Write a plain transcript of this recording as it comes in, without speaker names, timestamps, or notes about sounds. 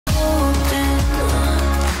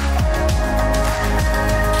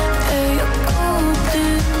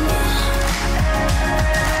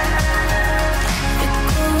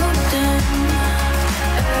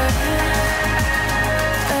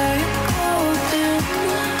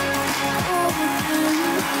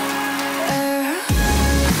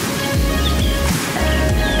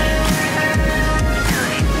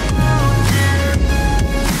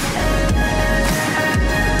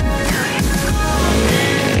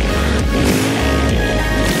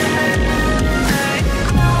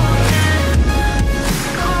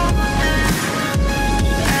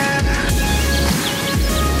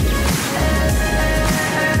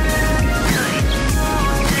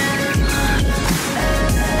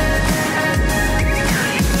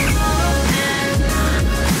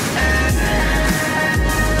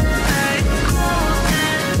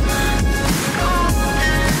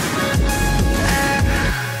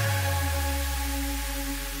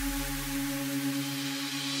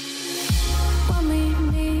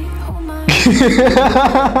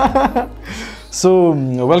So,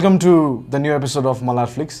 welcome to the new episode of Malaar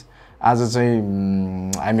Flicks. As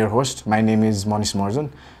I'm your host. My name is Manish Maharjan.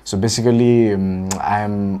 So basically, I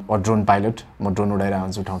am a drone pilot. I'm a drone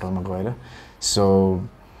udaira. So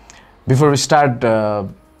before we start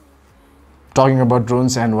talking about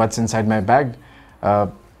drones and what's inside my bag,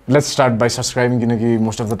 let's start by subscribing.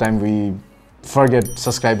 Most of the time we forget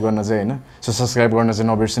subscribe garna chai हैन. So subscribe गर्न चाहिँ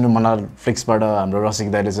नबिर्सिनु. Malaar Flicks बाट हाम्रो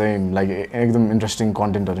रसिक दाइले चाहिँ like एकदम interesting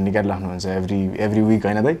कन्टेन्टहरु निकालिराख्नु हुन्छ every week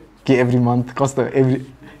हैन दाइ के every month कस्तो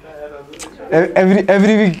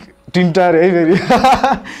every week tinta है very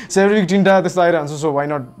so every week tinta त्यस्तो आइरहन्छ. So why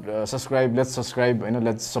not subscribe, let's subscribe हैन,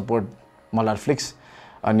 let's support Malaar Flicks.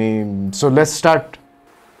 अनि so let's start.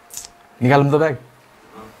 निकालौँ त ब्याग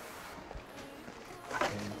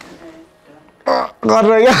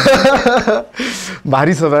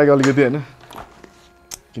भारी छ ब्याग अलिकति हैन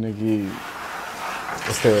किनकि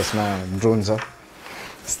यस्तै यसमा ड्रोन छ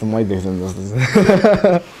त्यस्तो मै देख्दैन जस्तो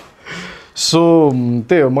छ. सो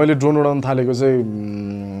त्यही हो मैले ड्रोन उडाउन थालेको चाहिँ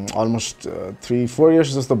अलमोस्ट 3-4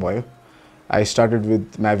 इयर्स जस्तो भयो. I started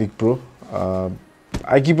with MAVIC Pro.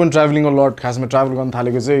 I keep on travelling a lot. खासमा ट्राभल गर्न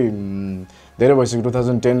थालेको चाहिँ धेरै भइसक्यो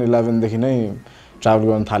 2010-11 देखि नै ट्राभल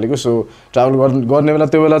गर्न थालेको. सो ट्राभल गर्ने बेला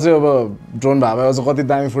त्यो बेला चाहिँ अब ड्रोन भए भए अझ कति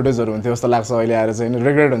दामी फुटेजहरु हुन्थ्यो जस्तो लाग्छ अहिले आएर चाहिँ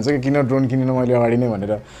रिग्रेट हुन्छ कि किन ड्रोन किनेन मैले अगाडि नै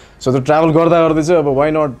भनेर. सो त्यो ट्राभल गर्दा गर्दै चाहिँ अब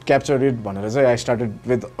व्हाई नट क्याप्चर इट भनेर चाहिँ I started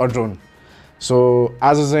with a drone. So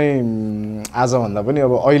आज भन्दा पनि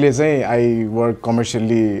अब अहिले चाहिँ I work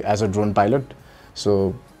commercially as a drone pilot.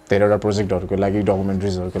 So धेरैवटा प्रोजेक्टहरुको लागि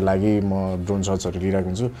डकुमेन्ट्रिजहरुको लागि म ड्रोन शट्सहरु लिइरहेको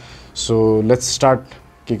हुन्छु. So let's start.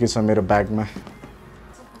 के छ मेरो ब्यागमा.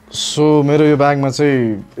 सो मेरो यो ब्यागमा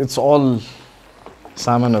चाहिँ it's all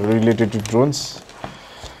सामानहरु related to drones.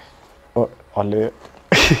 हले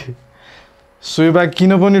सो यो ब्याग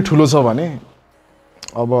किन पनि ठुलो छ भने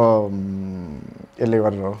अब यसले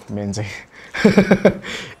गरेर हो मेन चाहिँ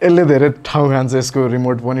यसले धेरै ठाउँ खान्छ. यसको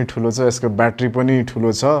रिमोट पनि ठुलो छ, यसको ब्याट्री पनि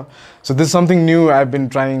ठुलो छ. So this something new I have been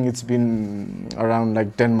trying. It's been around like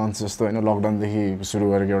 10 months जस्तो हैन. लकडाउनदेखि सुरु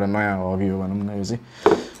गरेको एउटा नयाँ हबी हो भनौँ न यो चाहिँ.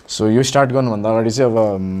 सो यो स्टार्ट गर्नुभन्दा अगाडि चाहिँ अब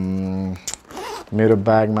मेरो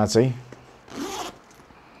ब्यागमा चाहिँ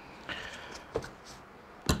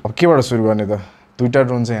अब केबाट सुरु गर्ने त. दुईटा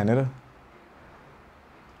ड्रोन चाहिँ यहाँनिर.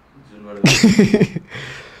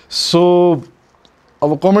 सो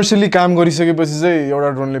अब कमर्सियली काम गरिसकेपछि चाहिँ एउटा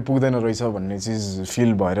ड्रोनले पुग्दैन रहेछ भन्ने चिज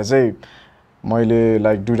फिल भएर चाहिँ मैले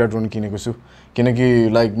लाइक दुईटा ड्रोन किनेको छु. किनकि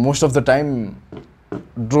like most of the time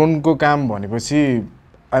ड्रोनको काम भनेपछि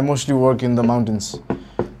I mostly work in the mountains.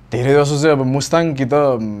 धेरै जसो चाहिँ अब मुस्ताङ कि त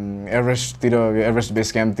एभरेस्ट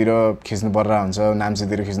बेस क्याम्पतिर खिच्नु पर्रा हुन्छ,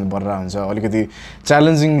 नाम्चीतिर खिच्नु पर्रा हुन्छ. अलिकति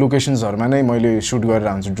च्यालेन्जिङ लोकेसन्सहरुमा नै मैले सुट गरेर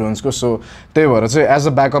हुन्छु ड्रोन्सको. सो त्यही भएर चाहिँ as a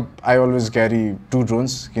backup I always carry 2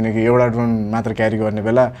 drones. किनकि एउटा ड्रोन मात्र क्यारी गर्ने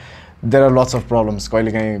बेला there are lots of problems.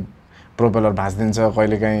 कहिलेकाहीँ प्रोपेलर भाँच्दिन्छ,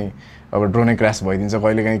 कहिलेकाहीँ अब ड्रोनै क्रास भइदिन्छ,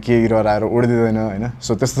 कहिलेकाहीँ के इरर आएर उड्दिदैन हैन.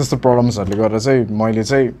 सो त्यस्तो प्रब्लम्सहरुले गर्दा चाहिँ मैले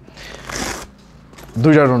चाहिँ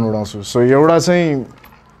दुईटा ड्रोन उडाउँछु. सो एउटा चाहिँ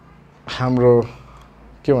हाम्रो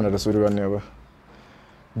के भनेर सुरु गर्ने अब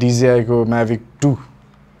DJI को MAVIC 2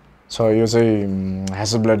 छ. यो चाहिँ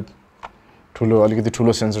ह्यासलब्लड ठुलो अलिकति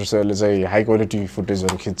ठुलो सेन्सर छ. यसले चाहिँ हाई क्वालिटी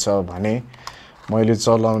फुटेजहरु खिच्छ भने मैले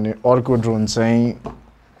चलाउने अर्को ड्रोन चाहिँ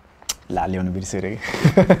ल्याउन बिर्सेँ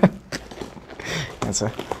अच्छा.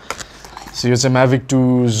 सो यो चाहिँ MAVIC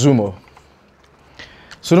 2 जुम हो.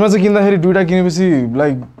 सुरुमा चाहिँ किन्दाखेरि दुईटा किनेपछि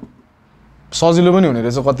लाइक सजिलो पनि हुने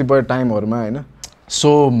रहेछ कतिपय टाइमहरुमा हैन. सो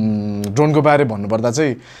ड्रोनको बारे भन्नुपर्दा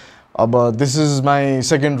चाहिँ अब this is my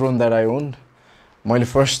second drone that I own. मैले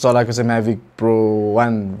फर्स्ट चलाएको चाहिँ MAVIC Pro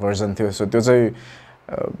 1 भर्जन थियो. सो त्यो चाहिँ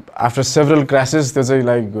आफ्टर सेभरल क्रासेस त्यो चाहिँ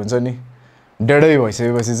लाइक हुन्छ नि डेढै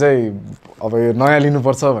भइसकेपछि चाहिँ अब यो नयाँ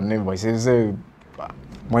लिनुपर्छ भन्ने भइसकेपछि चाहिँ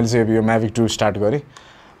मैले चाहिँ यो MAVIC 2 स्टार्ट गरेँ.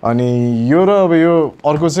 अनि यो र अब यो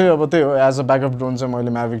अर्को चाहिँ अब त्यही हो एज अ ब्याकअप ड्रोन चाहिँ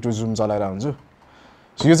मैले MAVIC 2 जुम चलाएर हुन्छु.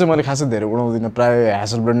 सो यो चाहिँ मैले खासै धेरै उडाउँदिनँ, प्रायः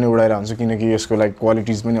ह्यासलब्लड नै उडाएर हुन्छु किनकि यसको लाइक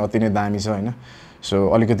क्वालिटिज पनि अति नै दामी छ हैन. सो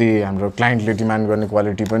अलिकति हाम्रो क्लाइन्टले डिमान्ड गर्ने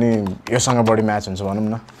क्वालिटी पनि योसँग बढी म्याच हुन्छ भनौँ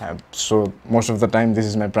न. So most of the time this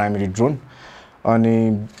is my primary drone.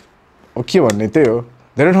 अनि के भन्ने त्यही हो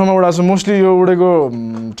धेरै ठाउँमा उडाएको छु. मोस्टली यो उडेको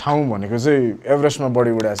ठाउँ भनेको चाहिँ एभरेस्टमा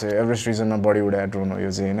बढी उडाएको छ. एभरेस्ट रिजनमा बढी उडाएको ड्रोन हो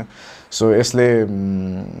यो चाहिँ हैन. सो यसले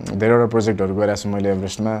धेरैवटा प्रोजेक्टहरु गरेको छु मैले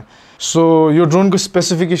एभरेस्टमा. सो यो ड्रोनको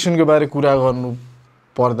स्पेसिफिकेसनको बारे कुरा गर्नु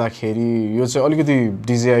पर्दाखेरि यो चाहिँ अलिकति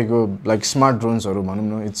DJI को लाइक स्मार्ट ड्रोन्सहरु भनौँ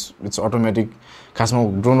न. It's automatic. खासमा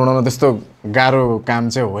ड्रोन उडाउन त्यस्तो गाह्रो काम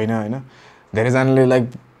चाहिँ होइन हैन. धेरैजनाले लाइक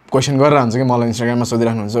क्वेशन गरेर हुन्छ कि मलाई इन्स्टाग्राममा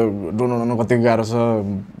सोधिराख्नुहुन्छ ड्रोन उडाउन कति गाह्रो छ,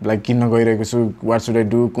 लाइक किन्न गइरहेको छु, व्हाट शुड आई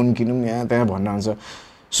डू, कुन किनौँ यहाँ त्यहाँ भन्न हुन्छ.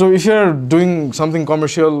 So if you are doing something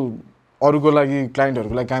commercial अरूको लागि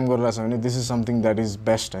क्लाइन्टहरूको लागि काम गरिरहेको छ भने this is something that is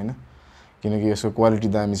best होइन किनकि यसको क्वालिटी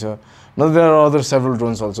दामी छ न there are other several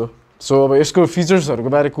drones also so अब यसको फिचर्सहरूको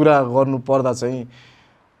बारे कुरा गर्नु पर्दा चाहिँ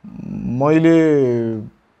मैले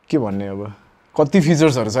के भन्ने अब कति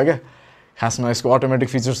फिचर्सहरू छ क्या खासमा यसको अटोमेटिक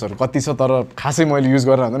फिचर्सहरू कति छ तर खासै मैले युज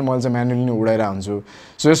गरेर हुँदैन मैले चाहिँ म्यानुअली नै उडाइरहेको हुन्छु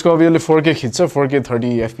सो यसको अब यसले 4K खिच्छ 4K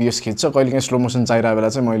 30 FPS खिच्छ कहिलेकाहीँ स्लो मोसन चाहिरहेको बेला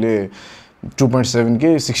चाहिँ मैले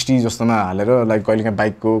 2.7K 60 जस्तोमा हालेर लाइक कहिलेकाहीँ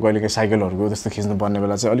बाइकको कहिलेकाहीँ साइकलहरूको त्यस्तो खिच्नु पर्ने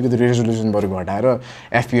बेला चाहिँ अलिकति रेजोल्युसन बरु घटाएर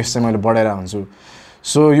FPS चाहिँ मैले बढाइरहेको हुन्छु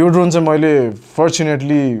सो यो ड्रोन चाहिँ मैले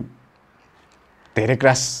फर्चुनेटली धेरै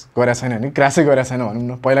क्रास गरेको छैन नि क्रासै गरेको छैन भनौँ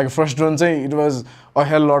न पहिलाको फर्स्ट ड्रोन चाहिँ it was a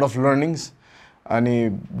hell lot of learnings अनि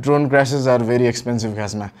drone crosses are very expensive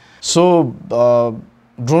खासमा सो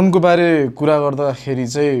ड्रोनको बारे कुरा गर्दाखेरि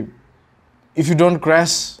चाहिँ इफ यु डोन्ट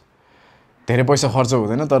क्रास धेरै पैसा खर्च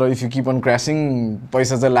हुँदैन तर इफ यु किप अन क्रासिङ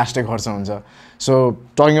पैसा चाहिँ लास्टै खर्च हुन्छ so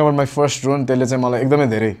talking about my first drone त्यसले चाहिँ मलाई एकदमै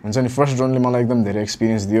धेरै हुन्छ नि फर्स्ट ड्रोनले मलाई एकदम धेरै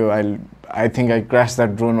एक्सपिरियन्स दियो I think I crash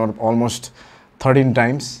that drone almost 13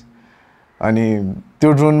 times अनि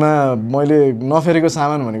त्यो ड्रोनमा मैले नफेरेको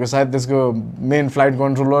सामान भनेको सायद त्यसको main flight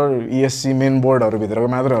controller ESC main बोर्डहरू भित्रको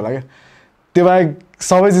मात्रै होला क्या त्यो बाहेक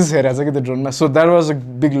सबै चिज हेरेको छ कि त्यो ड्रोनमा so that was a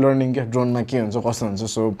big learning क्या ड्रोनमा के हुन्छ कस्तो हुन्छ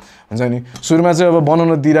सो हुन्छ नि सुरुमा चाहिँ अब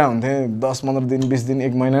बनाउन दिइरहेको हुन्थेँ 10-15 दिन 20 दिन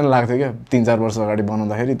 1 महिना नै लाग्थ्यो क्या 3-4 वर्ष अगाडि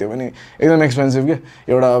बनाउँदाखेरि त्यो पनि एकदम एक्सपेन्सिभ क्या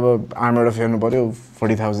एउटा अब आर्मबाट फेर्नु पऱ्यो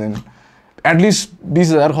 40,000 एटलिस्ट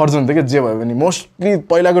 20,000 खर्च हुन्थ्यो क्या जे भयो भने मोस्टली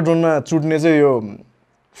पहिलाको ड्रोनमा चुट्ने चाहिँ यो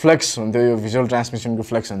फ्लेक्स हुन्थ्यो यो भिजुअल ट्रान्समिसनको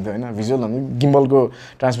फ्लेक्स हुन्थ्यो होइन भिजुअल भन्दा गिम्बलको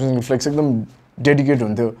ट्रान्समिसनको फ्लेक्स एकदम डेडिकेट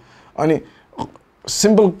हुन्थ्यो अनि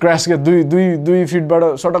सिम्पल क्रास क्या दुई फिटबाट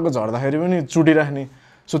सटक्क झर्दाखेरि पनि चुटिराख्ने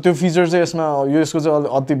सो त्यो फिचर चाहिँ यसमा यसको चाहिँ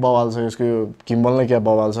अति बवाल छ यसको यो गिम्बल नै क्या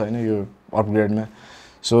बवाल छ होइन यो अपग्रेडमा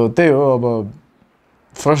सो त्यही हो अब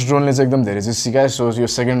फर्स्ट ड्रोनले चाहिँ एकदम धेरै चाहिँ सिकायो सो यो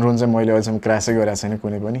सेकेन्ड ड्रोन चाहिँ मैले अहिलेसम्म क्रासै गरेको छैन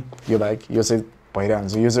कुनै पनि यो बाहेक यो चाहिँ भइरहेको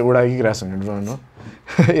हुन्छ यो चाहिँ उडाएकै क्रास हुने ड्रोन हो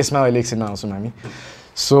यसमा अहिले एकछिनमा आउँछौँ हामी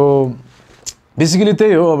सो बेसिकली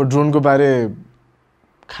त्यही हो अब ड्रोनको बारे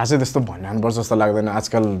खासै त्यस्तो भन्नुपर्छ जस्तो लाग्दैन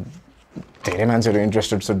आजकल धेरै मान्छेहरू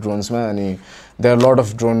इन्ट्रेस्टेड छ ड्रोन्समा अनि there lot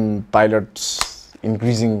of drone pilots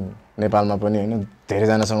increasing नेपालमा पनि होइन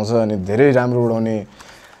धेरैजनासँग छ अनि धेरै राम्रो उडाउने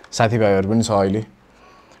साथीभाइहरू पनि छ अहिले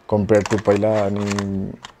कम्पेयर टु पहिला अनि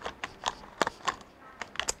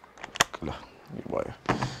ल यो भयो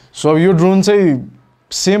सो अब यो ड्रोन चाहिँ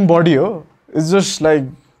सेम बडी हो इट्स जस्ट लाइक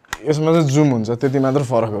यसमा चाहिँ जुम हुन्छ त्यति मात्र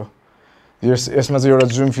फरक हो यसमा चाहिँ एउटा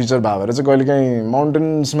जुम फिचर भयो भएर चाहिँ कहिलेकाहीँ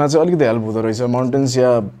माउन्टेन्समा चाहिँ अलिकति हेल्प हुँदो रहेछ माउन्टेन्स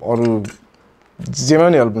या अरू जेमा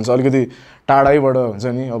पनि हेल्प हुन्छ अलिकति टाढाइबाट हुन्छ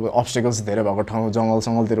नि अब अब्स्टेकल्स धेरै भएको ठाउँ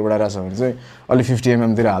जङ्गलसँगलतिर उडाइरहेको छ भने चाहिँ अलि 50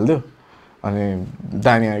 mm तिर हालिदियो अनि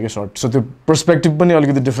दामी आयो क्या सर्ट सो त्यो पर्सपेक्टिभ पनि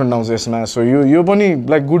अलिकति डिफ्रेन्ट आउँछ यसमा सो यो पनि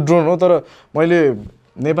लाइक गुड ड्रोन हो तर मैले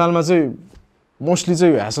नेपालमा चाहिँ मोस्टली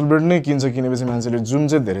चाहिँ ह्यासलबर्ड नै किन्छ किनेपछि मान्छेले जुम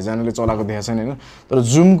चाहिँ धेरैजनाले चलाएको देखाएको छैन होइन तर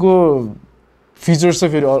जुमको फिचर्स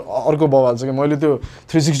चाहिँ फेरि अर्को बवाल छ कि मैले त्यो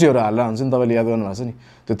 360हरू हालेर हुन्छ नि तपाईँले याद गर्नुभएको छ नि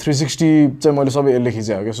त्यो 360 चाहिँ मैले सबै यसले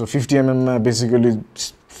खिचेको क्या सो 50 mm मा बेसिकली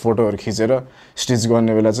फोटोहरू खिचेर स्टिच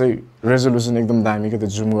गर्ने बेला चाहिँ रेजोल्युसन एकदम दामी क्या त्यो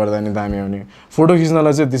जुम गर्दा नि दामी आउने फोटो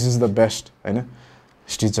खिच्नलाई चाहिँ दिस इज द बेस्ट होइन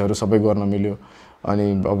स्टिचहरू सबै गर्न मिल्यो अनि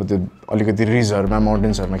अब त्यो अलिकति रिजहरूमा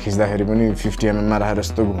माउन्टेन्सहरूमा खिच्दाखेरि पनि 50 mm मा राखेर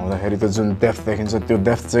यस्तो घुमाउँदाखेरि त्यो जुन डेप्थ देखिन्छ त्यो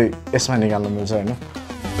डेप्थ चाहिँ यसमा निकाल्न मिल्छ होइन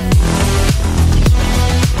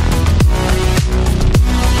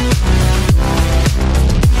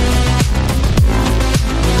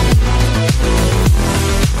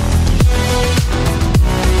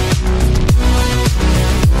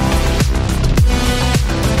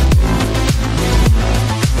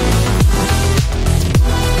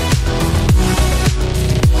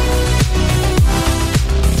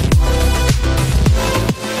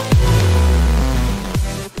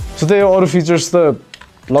सो त्यही अरू फिचर्स त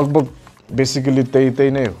लगभग बेसिकली त्यही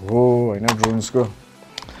नै हो होइन ड्रोन्सको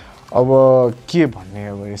अब के भन्ने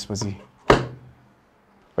अब यसपछि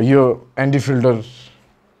यो एन्टी फिल्टर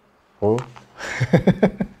हो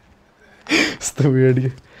यस्तो वियर्ड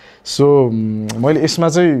के सो मैले यसमा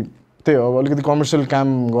चाहिँ त्यही हो अब अलिकति कमर्सियल काम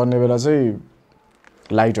गर्ने बेला चाहिँ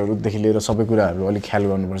लाइटहरूदेखि लिएर सबै कुराहरू अलिक ख्याल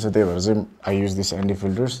गर्नुपर्छ त्यही भएर चाहिँ I use this anti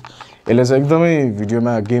filters यसले चाहिँ एकदमै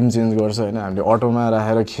भिडियोमा गेम चेन्ज गर्छ होइन हामीले अटोमा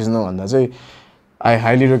राखेर खिच्नुभन्दा चाहिँ I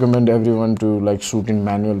highly recommend every one to like suit in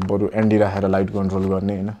manual बरु एन्डी राखेर लाइट कन्ट्रोल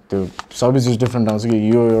गर्ने होइन त्यो सबै चिज डिफ्रेन्ट आउँछ कि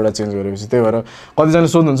यो एउटा चेन्ज गरेपछि त्यही भएर कतिजना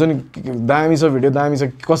सोध्नुहुन्छ नि दामी छ भिडियो दामी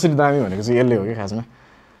छ कसरी दामी भनेको चाहिँ यसले हो कि खासमा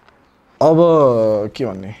अब के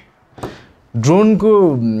भन्ने ड्रोनको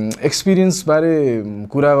एक्सपिरियन्सबारे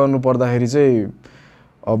कुरा गर्नु पर्दाखेरि चाहिँ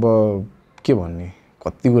अब के भन्ने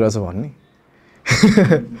कति कुरा छ भन्ने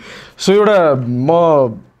सो एउटा म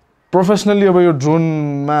प्रोफेसनली अब यो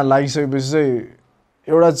ड्रोनमा लागिसकेपछि चाहिँ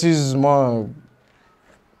एउटा चिज म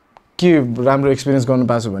के राम्रो एक्सपिरियन्स गर्नु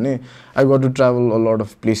पाएको छु भने I got to travel a lot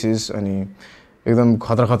of places अनि एकदम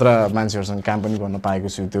खतरा खतरा मान्छेहरूसँग काम पनि गर्न पाएको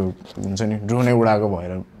छु त्यो हुन्छ नि ड्रोनै उडाएको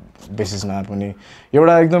भएर बेसिसमा पनि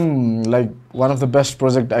एउटा एकदम like one of the best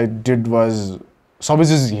project I did was सबै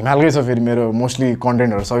चिज हिमालकै छ फेरि मेरो मोस्टली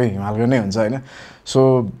कन्टेन्टहरू सबै हिमालकै नै हुन्छ होइन सो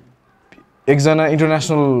एकजना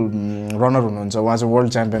इन्टरनेसनल रनर हुनुहुन्छ उहाँ चाहिँ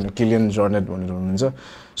वर्ल्ड च्याम्पियन किलियन जर्नेट भनेर हुनुहुन्छ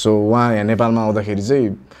सो उहाँ यहाँ नेपालमा आउँदाखेरि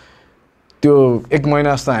चाहिँ त्यो 1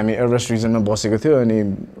 महिना जस्तो हामी एभरेस्ट रिजनमा बसेको थियो अनि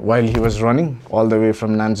while he was running all the way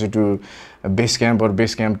from Namchi to base camp और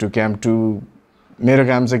बेस क्याम्प टु मेरो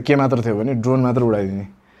काम चाहिँ के मात्र थियो भने ड्रोन मात्र उडाइदिने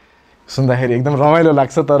सुन्दाखेरि एकदम रमाइलो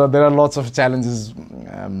लाग्छ तर there are lots of challenges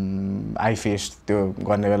I faced त्यो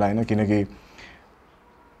गर्ने बेला होइन किनकि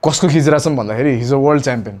कसको खिचिरहेछ भन्दाखेरि हिज अ वर्ल्ड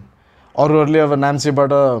च्याम्पियन अरूहरूले अब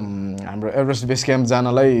नाम्चीबाट हाम्रो एभरेस्ट बेस क्याम्प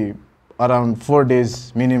जानलाई अराउन्ड 4 days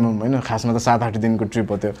मिनिमम होइन खासमा त 7-8 दिनको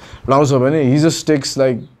ट्रिप हो त्यो लाउँछ भने he just takes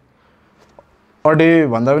like a day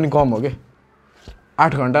भन्दा पनि कम हो कि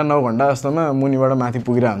 8 घन्टा 9 घन्टा जस्तोमा मुनिबाट माथि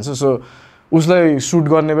पुगिरहेको हुन्छ सो उसलाई सुट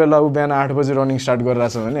गर्ने बेला ऊ बिहान 8 बजे रनिङ स्टार्ट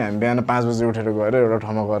गरिरहेछ भने हामी बिहान 5 बजे उठेर गएर एउटा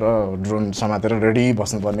ठाउँमा गएर ड्रोन समातेर रेडी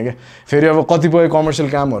बस्नुपर्ने क्या फेरि अब कतिपय कमर्सियल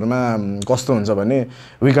कामहरूमा कस्तो हुन्छ भने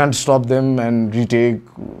we can't stop them and retake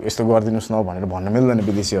यस्तो गरिदिनुहोस् न भनेर भन्न मिल्दैन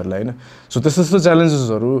विदेशीहरूलाई होइन सो त्यस्तो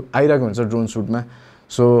च्यालेन्जेसहरू आइरहेको हुन्छ ड्रोन सुटमा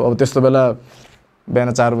सो अब त्यस्तो बेला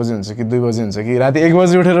बिहान 4 बजे हुन्छ कि 2 बजे हुन्छ कि राति 1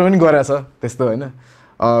 बजे उठेर पनि गरेछ त्यस्तो होइन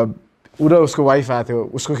ऊ र उसको वाइफ आएको थियो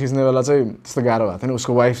उसको खिच्ने बेला चाहिँ त्यस्तो गाह्रो भएको थिएन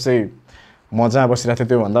उसको वाइफ चाहिँ म जहाँ बसिरहेको थिएँ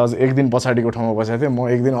त्योभन्दा अझ 1 दिन पछाडिको ठाउँमा बसेको थिएँ म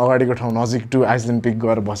 1 दिन अगाडिको ठाउँ नजिक टु आइसल्यान्ड पिक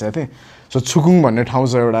गएर बसेको थिएँ सो छुकुङ भन्ने ठाउँ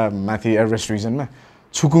छ एउटा माथि एभरेस्ट रिजनमा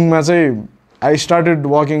छुकुङमा चाहिँ I started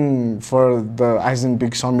walking for the island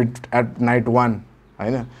pick summit at night 1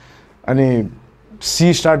 होइन अनि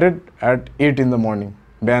C started at 8 in the morning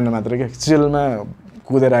बिहान मात्रै क्या चिलमा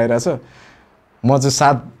कुदेर आइरहेछ म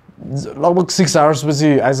चाहिँ लगभग 6 hours पछि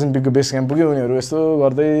आइसल्यान्ड पिकको बेस क्याम्प पुग्यो उनीहरू यस्तो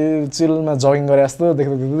गर्दै चिलमा जगिङ गरे जस्तो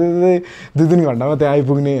देख्दै 2-3 घन्टामा त्यहाँ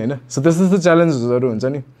आइपुग्ने होइन सो त्यस्तो च्यालेन्जेसहरू हुन्छ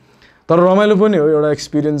नि तर रमाइलो पनि हो एउटा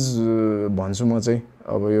एक्सपिरियन्स भन्छु म चाहिँ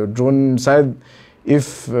अब यो ड्रोन सायद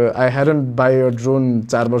if I hadn't by a drone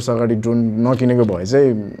 4 वर्ष अगाडि ड्रोन नकिनेको भए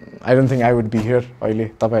चाहिँ I don't think I would be here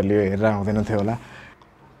अहिले तपाईँहरूले हेरेर आउँदैन थियो होला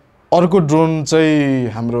अर्को ड्रोन चाहिँ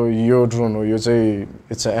हाम्रो यो ड्रोन हो यो चाहिँ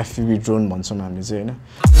इट्स अ एफपीवी ड्रोन भन्छौँ हामी चाहिँ होइन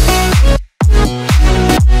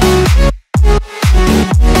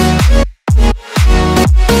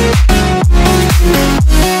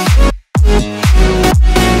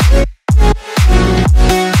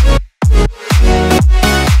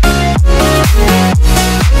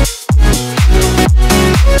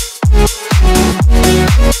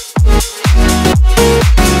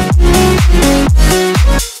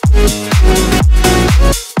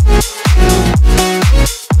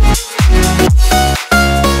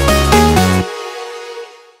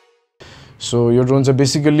So your drones are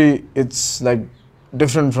basically it's like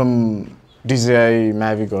different from DJI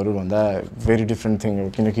MAVIC भन्दा very different thing हो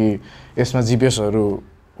किनकि यसमा जीपीएसहरू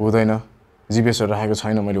हुँदैन जीपीएसहरू राखेको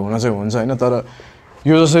छैन मैले हुन चाहिँ हुन्छ हैन तर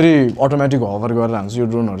यो जसरी अटोमेटिक हभर गरेर हान्छ यो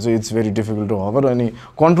ड्रोनहरु चाहिँ इट्स भेरी डिफिकल्ट टु हभर अनि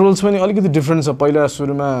कन्ट्रोल्स पनि अलिकति डिफरेन्ट छ पहिला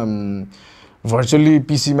सुरुमा भर्चुअली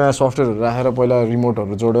पीसी मा सफ्टवेयरहरु राखेर पहिला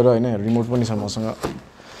रिमोटहरु जोडेर हैन रिमोट पनि छ मसँग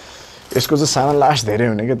यसको चाहिँ सामान लास्ट धेरै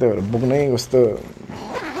हुने के त्यो बोक्नै कस्तो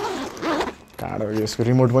काडो यसको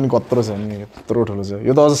रिमोट पनि कत्रो छ नि यत्रो ठुलो छ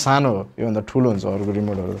यो त अझ सानो हो यो भन्दा ठुलो हुन्छ अरूको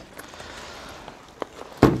रिमोटहरु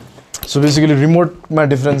सो बेसिकली रिमोटमा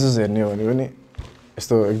डिफरेन्सेस हेर्ने हो भने पनि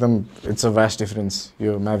यस्तो एकदम इट्स अ भास्ट डिफरेन्स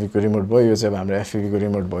यो म्याभिकको रिमोट भयो यो चाहिँ अब हाम्रो एफपीभी को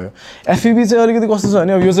रिमोट भयो एफपीभी चाहिँ अलिकति कस्तो छ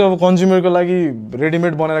भने अब यो चाहिँ अब कन्ज्युमरको लागि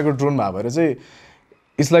रेडिमेड बनाएको ड्रोन भएर चाहिँ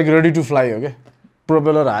it's like ready to fly हो के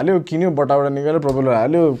प्रोपेलर हाल्यो किन्यो बटाबाट निकाल्यो प्रोपेलर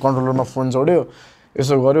हाल्यो कन्ट्रोलरमा फोन जोड्यो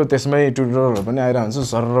यसो गर्यो त्यसमै ट्युटोरियलहरु पनि आइरहन्छ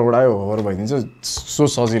सरर उडायो होभर भइदिन्छ सो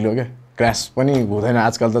सजिलो के क्र्याश पनि हुँदैन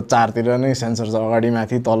आजकल त चारतिर नै सेन्सर छ अगाडि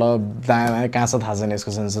माथि तल दायाँ कहाँ छ थाहा छैन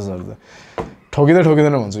यसको सेन्सर्सहरु त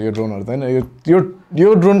ठोकिँदैन भन्छ यो ड्रोनहरु त हैन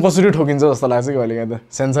यो ड्रोन कसरी ठोकिन्छ जस्तो लाग्छ कि अहिले त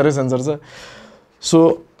सेन्सरै सेन्सर छ सो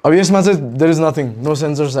अब यसमा चाहिँ there is nothing no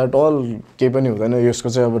sensors at all केही पनि हुँदैन यसको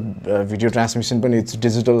चाहिँ अब भिडियो ट्रान्समिसन पनि इट्स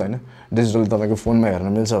डिजिटल हैन डिजिटल तपाईको फोनमा हेर्न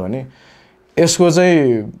मिल्छ भने यसको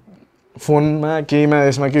चाहिँ फोनमा केहीमा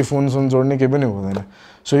यसमा केही फोन जोड्ने केही पनि हुँदैन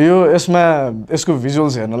सो यो यसमा यसको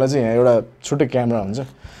भिजुअल्स हेर्नलाई चाहिँ यहाँ एउटा छुट्टै क्यामेरा हुन्छ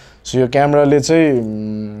सो यो क्यामेराले चाहिँ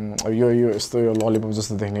यो यस्तो यो ललिपप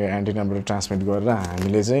जस्तो देख्ने एन्टिनाबाट ट्रान्समिट गरेर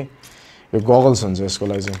हामीले चाहिँ यो गगल्स हुन्छ यसको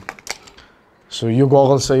लागि चाहिँ सो यो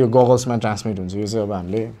गगल्स चाहिँ यो गगल्समा ट्रान्समिट हुन्छ यो चाहिँ अब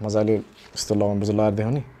हामीले मजाले यस्तो लगाउनुपर्छ लगाएर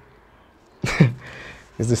देखाउने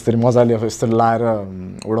यसरी मजाले अब यस्तो लाएर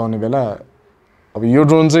उडाउने बेला अब यो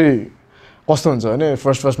ड्रोन चाहिँ कस्तो हुन्छ भने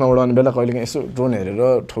फर्स्टमा उडाउने बेला कहिलेकाहीँ यसो ड्रोन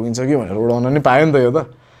हेरेर ठोकिन्छ कि भनेर उडाउन नि पायो नि त यो त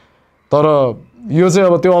तर यो चाहिँ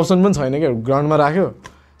अब त्यो अप्सन पनि छैन क्या ग्राउन्डमा राख्यो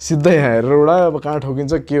सिधै यहाँ हेरेर उडायो अब कहाँ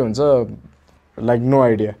ठोकिन्छ के हुन्छ लाइक नो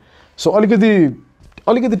आइडिया सो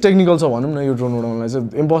अलिकति टेक्निकल छ भनौँ न यो ड्रोन उडाउनलाई चाहिँ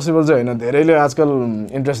इम्पोसिबल चाहिँ होइन धेरैले आजकल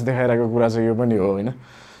इन्ट्रेस्ट देखाइरहेको कुरा चाहिँ यो पनि हो होइन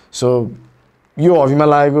सो यो हबीमा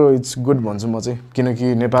लागेको इट्स गुड भन्छु म चाहिँ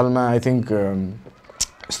किनकि नेपालमा आई थिङ्क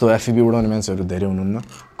यस्तो एफपिभी उडाउने मान्छेहरू धेरै हुनुहुन्न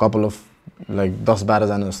कपाल अफ लाइक 10-12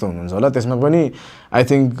 जना जस्तो हुनुहुन्छ होला त्यसमा पनि I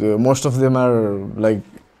think most of them are like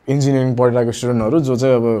engineering पढिरहेको स्टुडेन्टहरू जो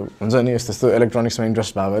चाहिँ अब हुन्छ नि यस्तो इलेक्ट्रोनिक्समा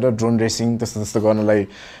इन्ट्रेस्ट भएको भएर ड्रोन रेसिङ त्यस्तो गर्नलाई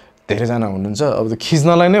धेरैजना हुनुहुन्छ अब त्यो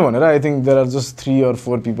खिच्नलाई नै भनेर I think there are just 3 or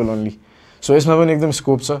 4 people only so यसमा पनि एकदम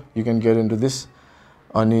स्कोप छ you can get into this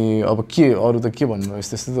अनि अब के अरू त के भन्नु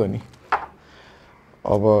यस्तो त हो नि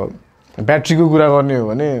अब ब्याट्रीको कुरा गर्ने हो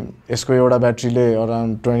भने यसको एउटा ब्याट्रीले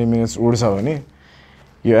अराउन्ड 20 मिनट्स उड्छ भने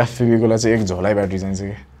यो एफपिभीको लागि चाहिँ एक झोलाइ ब्याट्री चाहिन्छ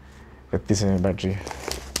कि यति छ ब्याट्री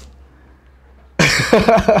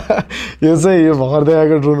यो चाहिँ यो भर्खर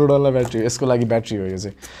देखाएको ड्रोन उडाउनलाई ब्याट्री यसको लागि ब्याट्री हो यो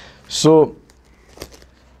चाहिँ सो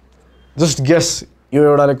जस्ट गेस यो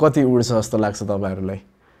एउटाले कति उड्छ जस्तो लाग्छ तपाईहरुलाई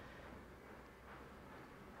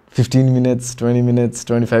 15 minutes 20 minutes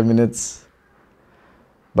 25 minutes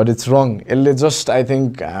but it's रङ यसले जस्ट आई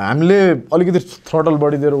थिङ्क हामीले अलिकति थ्रोटल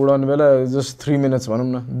बढिदिएर उडाउने बेला जस्ट 3 मिनट्स भनौँ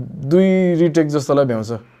न 2 रिटेक जस्तोलाई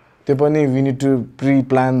भ्याउँछ त्यो पनि we need to pre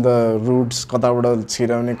plan the roots कताबाट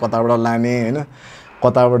छिराउने कताबाट लाने हैन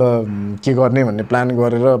कताबाट के गर्ने भन्ने प्लान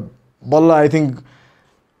गरेर बल्ल आई थिङ्क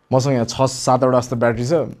मसँग यहाँ 6-7 वटा जस्तो ब्याट्री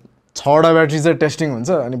छ 6 वटा ब्याट्री चाहिँ टेस्टिङ हुन्छ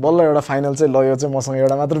अनि बल्ल एउटा फाइनल चाहिँ ल यो चाहिँ मसँग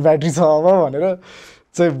एउटा मात्र ब्याट्री छ अब भनेर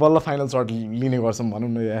चाहिँ बल्ल फाइनल सर्ट लिने गर्छौँ भनौँ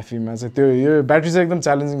न यो एफईमा चाहिँ त्यो यो ब्याट्री चाहिँ एकदम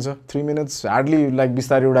च्यालेन्जिङ छ 3 मिनट्स हार्डली लाइक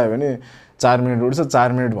बिस्तारै उडायो भने 4 मिनट उड्छ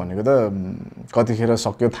 4 मिनट भनेको त कतिखेर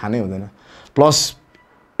सक्यो थाहा नै हुँदैन प्लस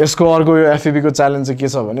यसको अर्को यो एफईबीको च्यालेन्ज चाहिँ के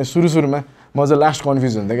छ भने सुरुमा म चाहिँ लास्ट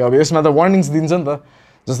कन्फ्युज हुन्थेँ कि अब यसमा त वार्निङ्स दिन्छ नि त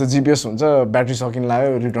जस्तो जिपिएस हुन्छ ब्याट्री सकिन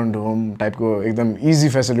लाग्यो रिटर्न टु होम टाइपको एकदम इजी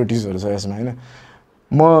फेसिलिटिजहरू छ यसमा हैन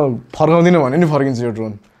म फर्काउँदिनँ भने नि फर्किन्छ यो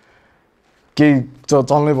ड्रोन केही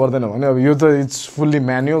चल्नै पर्दैन भने अब यो त इट्स फुल्ली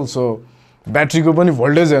म्यानुअल सो ब्याट्रीको पनि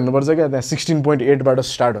भोल्टेज हेर्नुपर्छ क्या त्यहाँ 16.8 बाट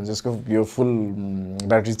स्टार्ट हुन्छ यसको यो फुल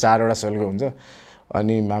ब्याट्री 4 वटा सेलको हुन्छ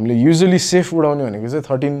अनि हामीले युजुअली सेफ उडाउने भनेको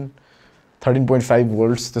चाहिँ 13.5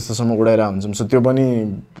 भोल्ट्स त्यस्तोसम्म उडाएर हुन्छौँ सो त्यो पनि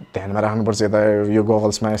ध्यानमा राख्नुपर्छ यता यो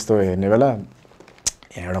गगल्समा यस्तो हेर्ने बेला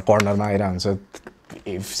यहाँ एउटा कर्नरमा आइरहन्छ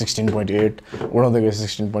 16.8 उडाउँदै गयो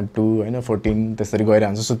 16.2 हैन 14 त्यसरी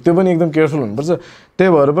गइरहन्छ सो त्यो पनि एकदम केयरफुल हुनुपर्छ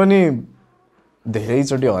त्यही भएर पनि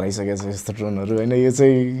धेरैचोटि हराइसकेको छ यस्तो ड्रोनहरू हैन यो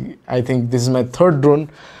चाहिँ I think this is my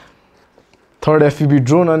third एफपीबी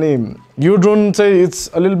drone अनि यो ड्रोन चाहिँ it's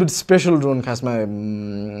a little beet special drone खासमा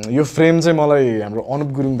यो फ्रेम चाहिँ मलाई हाम्रो अनुप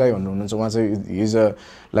गुरुङ दाई भन्नुहुन्छ उहाँ चाहिँ he is a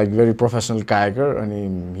like very professional कायकर अनि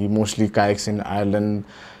हि मोस्टली कायक्स इन आयरल्यान्ड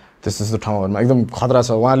त्यस्तो ठाउँहरूमा एकदम खतरा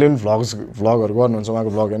छ उहाँले पनि भ्लगहरू गर्नुहुन्छ उहाँको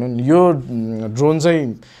भ्लग हेर्नु यो ड्रोन चाहिँ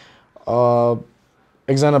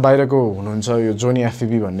एकजना बाहिरको हुनुहुन्छ यो जोनी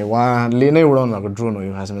एफपीबी भन्ने उहाँले नै उडाउनु भएको ड्रोन हो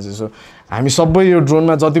यो खासमा चाहिँ सो हामी सबै यो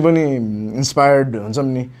ड्रोनमा जति पनि इन्स्पायर्ड हुन्छौँ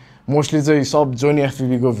नि मोस्टली चाहिँ सब जोनी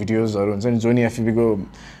एफपीबीको भिडियोजहरू हुन्छ नि जोनी एफपीबीको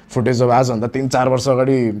फुटेज अब आजभन्दा 3-4 वर्ष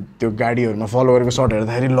अगाडि त्यो गाडीहरूमा फलो गरेको सर्ट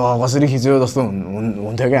हेर्दाखेरि ल कसरी खिच्यो जस्तो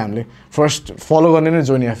हुन्थ्यो क्या हामीले फर्स्ट फलो गर्ने नै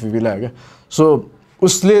जोनी एफपीबीलाई हो क्या सो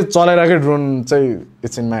उसले चलाइरहेको ड्रोन चाहिँ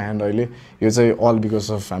इट्स इन माई ह्यान्ड अहिले यो चाहिँ अल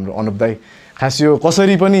बिकज अफ हाम्रो अनुप दाई खास यो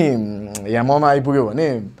कसरी पनि यहाँ ममा आइपुग्यो भने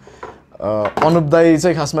अनुप दाई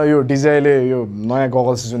चाहिँ खासमा यो DJIले यो नयाँ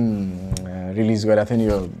गगल्स जुन रिलिज गरेको थियो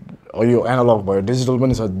नि यो एनालग भयो डिजिटल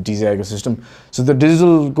पनि छ DJIको सिस्टम सो त्यो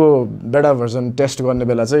डिजिटलको बेटा भर्जन टेस्ट गर्ने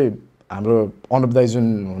बेला चाहिँ हाम्रो अनुप दाई जुन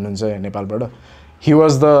हुनुहुन्छ नेपालबाट हि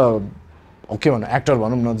वाज द के भन्नु एक्टर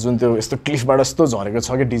भनौँ न जुन त्यो यस्तो क्लिफबाट यस्तो झरेको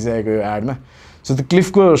छ कि DJIको यो एडमा सो त्यो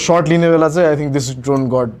क्लिफको सर्ट लिने बेला चाहिँ I think this drone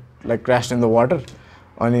got like crashed in the water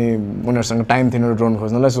अनि उनीहरूसँग टाइम थिएन ड्रोन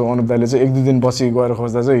खोज्नलाई सो अनुप दाइले चाहिँ 1-2 दिन पछि गएर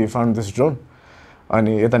खोज्दा चाहिँ हि फाउन्ड दिस ड्रोन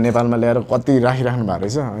अनि यता नेपालमा ल्याएर कति राखिराख्नु भएको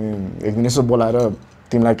रहेछ अनि एक दिन यसो बोलाएर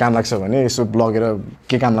तिमीलाई काम लाग्छ भने यसो लगेर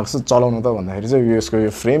के काम लाग्छ चलाउनु त भन्दाखेरि चाहिँ यसको यो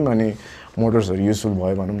फ्रेम अनि मोटर्सहरू युजफुल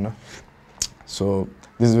भयो भनौँ न सो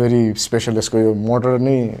दिस भेरी स्पेसल यसको यो मोटर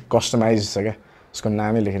नै कस्टमाइज छ क्या यसको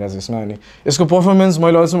नामै लेखिरहेको छ यसमा अनि यसको पर्फर्मेन्स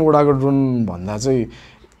मैले अहिलेसम्म उडाएको ड्रोन भन्दा चाहिँ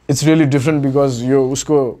इट्स रियली डिफ्रेन्ट बिकज यो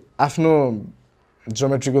उसको आफ्नो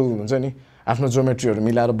जोमेट्रिकल हुन्छ नि आफ्नो जोमेट्रीहरू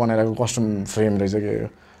मिलाएर बनाइरहेको कस्टम फ्रेम रहेछ क्या यो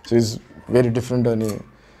सो इज भेरी डिफ्रेन्ट अनि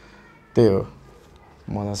त्यही हो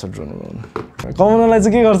मजा छ ड्रोन उडाउनु कमाउनलाई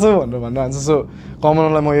चाहिँ के गर्छु भनेर भन्छ सो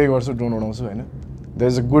कमाउनलाई म यही गर्छु ड्रोन उडाउँछु होइन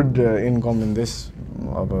there is a good income in this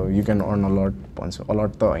अब यु क्यान अर्न अलट भन्छ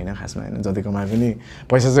अलट त होइन खासमा होइन जति कमाए पनि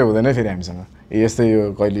पैसा चाहिँ हुँदैन फेरि हामीसँग यस्तै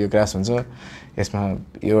यो कहिले यो क्रास हुन्छ यसमा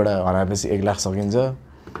एउटा हराएपछि 1 लाख सकिन्छ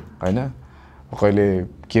होइन कहिले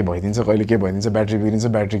के भइदिन्छ ब्याट्री बिग्रिन्छ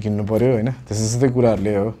ब्याट्री किन्नु पर्यो होइन त्यस्तै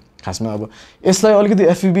कुराहरूले हो खासमा अब यसलाई अलिकति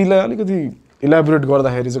एफपीबीलाई अलिकति इलाबोरेट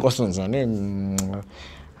गर्दाखेरि चाहिँ कस्तो हुन्छ भने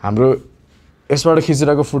हाम्रो यसबाट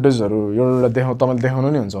खिचिरहेको फुटेजहरू एउटा तपाईँले देखाउनु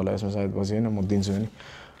नि हुन्छ होला यसमा सायद पछि होइन म दिन्छु नि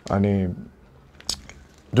अनि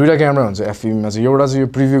दुईटा क्यामेरा हुन्छ एफपीबीमा चाहिँ एउटा चाहिँ यो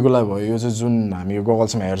प्रिभ्यूको लागि भयो यो चाहिँ जुन हामी यो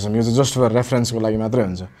गगल्समा हेर्छौँ यो चाहिँ जस्ट फर रेफरेन्सको लागि मात्रै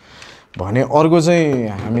हुन्छ भने अर्को चाहिँ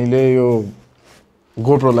हामीले यो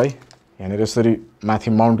गोप्रोलाई यहाँनिर यसरी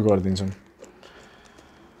माथि माउन्ट गरिदिन्छौँ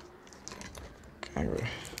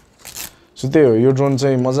सो त्यही हो यो ड्रोन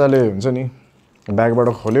चाहिँ मजाले हुन्छ नि ब्यागबाट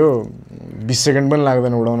खोल्यो 20 सेकेन्ड पनि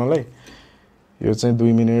लाग्दैन उडाउनलाई यो चाहिँ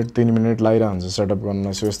 2 मिनट 3 मिनट लागिरहेको हुन्छ सेटअप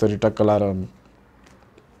गर्नलाई सो यसरी टक्क लाएर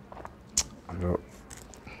हाम्रो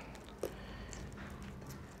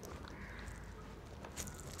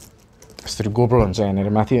यसरी गोप्रो हुन्छ यहाँनिर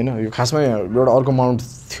माथि होइन यो खासमा एउटा अर्को माउन्ट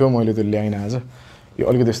थियो मैले त्यो ल्याइनँ आज यो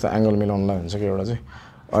अलिकति यस्तो एङ्गल मिलाउनलाई हुन्छ कि एउटा चाहिँ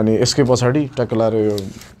अनि यसकै पछाडि टक्क लाएर यो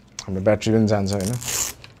हाम्रो ब्याट्री पनि जान्छ होइन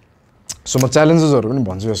सो म च्यालेन्जेसहरू पनि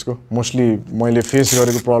भन्छु यसको मोस्टली मैले फेस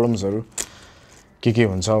गरेको प्रब्लम्सहरू के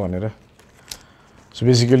हुन्छ भनेर सो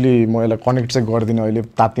बेसिकली म यसलाई कनेक्ट चाहिँ गर्दिनँ अहिले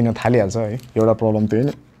तात्तिन थालिहाल्छ है एउटा प्रब्लम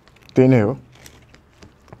त्यही नै हो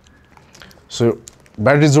सो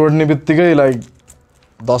ब्याट्री जोड्ने बित्तिकै लाइक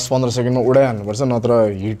 10-15 सेकेन्डमा उडाइहाल्नुपर्छ नत्र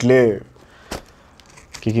हिटले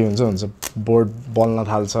के हुन्छ बोर्ड बल्न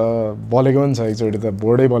थाल्छ बलेको पनि छ एकचोटि त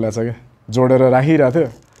बोर्डै बलेको छ क्या जोडेर राखिरहेको थियो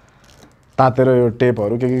तातेर यो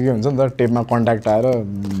टेपहरू के हुन्छ नि त टेपमा कन्ट्याक्ट आएर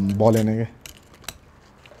बलेन क्या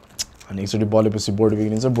अनि एकचोटि बलेपछि बोर्ड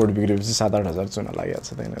बिग्रिन्छ बोर्ड बिग्रेपछि 7-8 हजार चुना लागिहाल्छ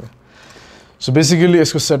त्यहाँनिर सो बेसिकली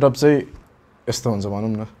यसको सेटअप चाहिँ यस्तो हुन्छ भनौँ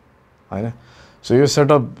न होइन सो यो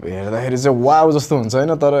सेटअप हेर्दाखेरि चाहिँ वाउ जस्तो हुन्छ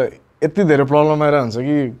होइन तर यति धेरै प्रब्लम आइरहेको हुन्छ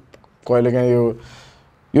कि कहिलेकाहीँ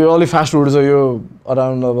यो अलि फास्ट उड्छ यो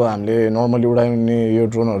अराउन्ड अब हामीले नर्मली उडाउने यो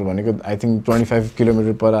ड्रोनहरू भनेको I think 25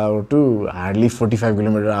 kilometre per hour to hardly 45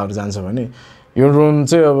 kilometre our जान्छ भने यो ड्रोन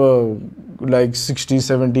चाहिँ अब लाइक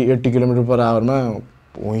 60-70-80 किलोमिटर पर आवरमा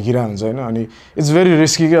हुँकिरहेको हुन्छ होइन अनि इट्स भेरी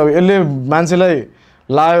रिस्की क्या अब यसले मान्छेलाई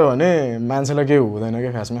लायो भने मान्छेलाई केही हुँदैन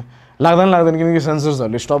क्या खासमा लाग्दैन किनकि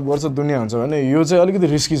सेन्सर्सहरूले स्टप गर्छ दुनियाँ हुन्छ भने यो चाहिँ अलिकति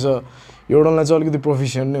रिस्की छ एउटालाई चाहिँ अलिकति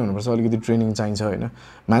प्रोफेसनल नै हुनुपर्छ अलिकति ट्रेनिङ चाहिन्छ होइन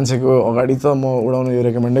मान्छेको अगाडि त म उडाउन यो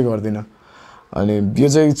रेकमेन्डै गर्दिनँ अनि यो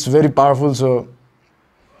चाहिँ इट्स भेरी पावरफुल सो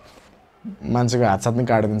मान्छेको हातसाथ नै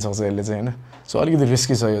काटिदिन सक्छ यसले चाहिँ होइन सो अलिकति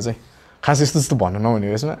रिस्की छ यो चाहिँ खास यस्तो भन्नु नहुने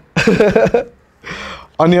हो यसमा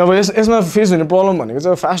अनि अब यसमा फेस हुने प्रब्लम भनेको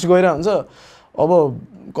चाहिँ फास्ट गइरहेको हुन्छ अब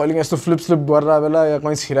कहिलेकाहीँ यस्तो फ्लिप गरेर बेला या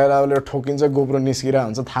कहीँ छिराएर बेला ठोकिन्छ गोप्रो निस्किरहेको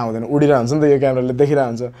हुन्छ थाहा हुँदैन उडिरहेको हुन्छ नि त यो क्यामेराले देखिरहेको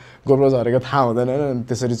हुन्छ गोप्रो झरेको थाहा हुँदैन होइन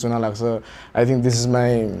त्यसरी चुना लाग्छ I think this is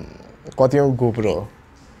my कतिौँ GoPro हो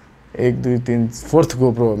 1 2 3 4th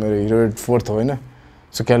गोप्रो हो मेरो हिरो 4th हो होइन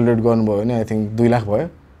सो क्यालकुलेट गर्नुभयो भने आई थिङ्क 2 लाख भयो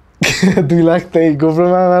 2 लाख त्यही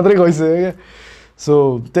गोप्रोमा मात्रै गइसक्यो क्या सो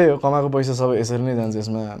त्यही हो कमाएको पैसा सबै यसरी नै जान्छ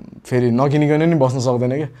यसमा फेरि नकिनिकन नि बस्न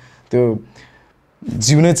सक्दैन क्या त्यो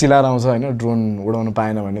जिउ नै चिलाएर आउँछ होइन ड्रोन उडाउनु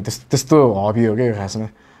पाएन भने त्यस्तो हबी हो क्या खासमा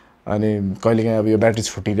अनि कहिलेकाहीँ अब यो ब्याट्री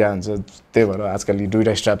छुटिरहेको हुन्छ त्यही भएर आजकल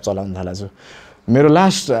दुईवटा स्ट्र्याप चलाउन थालेको छु मेरो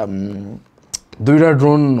लास्ट दुईवटा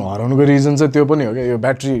ड्रोन हराउनुको रिजन चाहिँ त्यो पनि हो क्या यो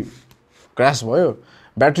ब्याट्री क्रास भयो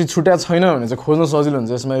ब्याट्री छुट्या छैन भने चाहिँ खोज्न सजिलो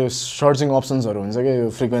हुन्छ यसमा यो सर्चिङ अप्सन्सहरू हुन्छ क्या यो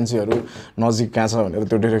फ्रिक्वेन्सीहरू नजिक कहाँ छ भनेर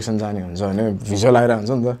त्यो डिरेक्सन जाने हुन्छ भने भिजुअल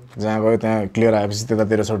आइरहेको हुन्छ नि त जहाँ गयो त्यहाँ क्लियर आएपछि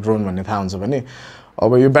त्यतातिर छ ड्रोन भन्ने थाहा हुन्छ भने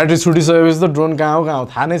अब यो ब्याट्री छुटिसकेपछि त ड्रोन कहाँ हो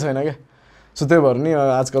थाहा नै छैन क्या सो त्यही भएर नि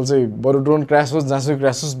आजकल चाहिँ बरु ड्रोन क्रास होस् जहाँसुकै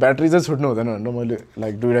क्रास होस् ब्याट्री चाहिँ छुट्नु हुँदैन भनेर मैले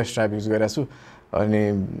लाइक दुईवटा स्ट्र्याप युज गरिरहेको छु अनि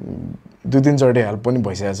 2-3 चोटि हेल्प पनि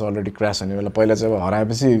भइसकेको छ अलरेडी क्रास हुने बेला पहिला चाहिँ अब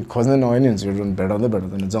हराएपछि खोज्नै नहुने नि हुन्छ यो ड्रोन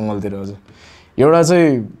भेटाउँदैन जङ्गलतिर अझ एउटा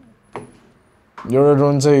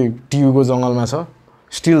ड्रोन चाहिँ टियुको जङ्गलमा छ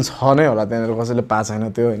स्टिल छ नै होला त्यहाँनिर कसैले पाएको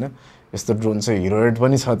छैन त्यो होइन यस्तो ड्रोन चाहिँ हिरोइड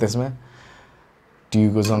पनि छ त्यसमा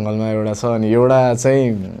टियुको जङ्गलमा एउटा छ अनि एउटा चाहिँ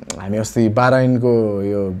हामी अस्ति 12 इनको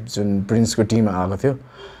यो जुन प्रिन्सको टिम आएको थियो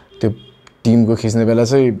त्यो टिमको खिच्ने बेला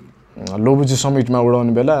चाहिँ लोबुजी समिटमा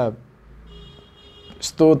उडाउने बेला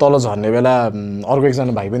यस्तो तल झर्ने बेला अर्को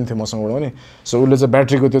एकजना भाइ पनि थियो मसँग उडाउने सो उसले चाहिँ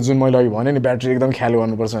ब्याट्रीको त्यो जुन मैले अघि भने नि ब्याट्री एकदम ख्याल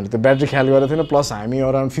गर्नुपर्छ भने त्यो ब्याट्री ख्याल गरेको थिएन प्लस हामी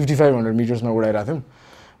अराउन्ड 5500 मिटर्समा उडाइरहेको थियौँ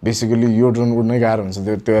बेसिकली यो ड्रोन उड्नै गाह्रो हुन्छ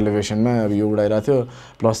त्यो एलिभेसनमा अब यो उडाइरहेको थियो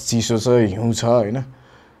प्लस चिसो छ हिउँ छ होइन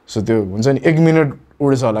सो त्यो हुन्छ नि 1 मिनट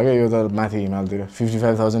उडेछ होला क्या यो त माथि हिमालतिर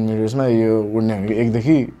 55,000 मिटर्समा यो उड्ने भनेको 1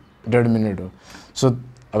 देखि 1.5 मिनट हो सो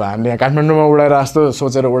अब हामीले यहाँ काठमाडौँमा उडाएर जस्तो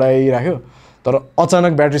सोचेर उडाइराख्यो तर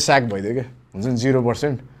अचानक ब्याट्री स्याक भइदियो क्या हुन्छ नि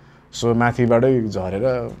 0% सो माथिबाटै झरेर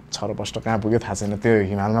छरपष्ट कहाँ पुग्यो थाहा छैन त्यो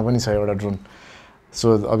हिमालमा पनि छ एउटा ड्रोन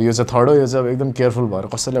सो अब यो चाहिँ थर्ड हो यो चाहिँ अब एकदम केयरफुल भएर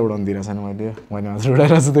कसैलाई उडाउनु दिइरहेको छैन मैले मात्र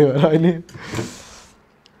उडाइरहेको छु त्यही भएर अहिले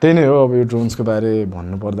त्यही नै हो अब यो ड्रोन्सको बारे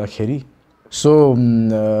भन्नुपर्दाखेरि सो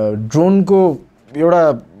ड्रोनको एउटा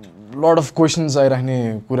लट अफ क्वेसन्स आइराख्ने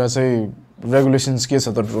कुरा चाहिँ रेगुलेसन्स के छ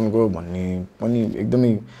त ड्रोनको भन्ने पनि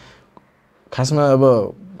एकदमै खासमा अब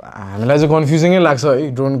हामीलाई चाहिँ कन्फ्युजिङै लाग्छ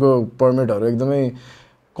है ड्रोनको पर्मिटहरू एकदमै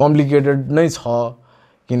कम्प्लिकेटेड नै छ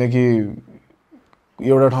किनकि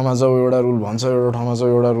एउटा ठाउँमा जाऊ एउटा रुल भन्छ एउटा ठाउँमा जाऊ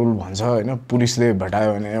एउटा रुल भन्छ होइन पुलिसले भेटायो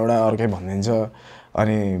भने एउटा अर्कै भनिदिन्छ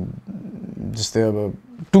अनि जस्तै अब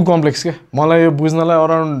टु कम्प्लेक्स क्या मलाई यो बुझ्नलाई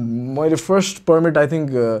अराउन्ड मैले फर्स्ट पर्मिट आई थिङ्क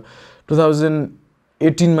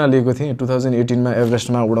 2018मा लिएको थिएँ 2018मा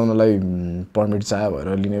एभरेस्टमा उडाउनलाई पर्मिट चाहियो भएर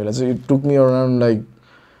लिने बेला चाहिँ it took me around like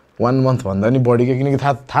 1 month भन्दा नि बढी क्या किनकि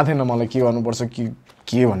थाहा थिएन मलाई के गर्नुपर्छ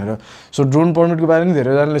के भनेर सो ड्रोन पर्मिटको बारेमा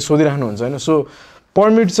धेरैजनाले सोधिराख्नुहुन्छ होइन सो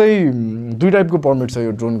पर्मिट चाहिँ 2 टाइपको पर्मिट छ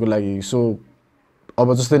यो ड्रोनको लागि सो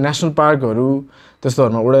अब जस्तै नेसनल पार्कहरू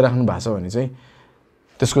त्यस्तोहरूमा उडाइराख्नु भएको छ भने चाहिँ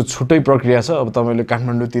त्यसको छुट्टै प्रक्रिया छ अब तपाईँले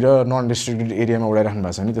काठमाडौँतिर नन रेस्ट्रिक्टेड एरियामा उडाइराख्नु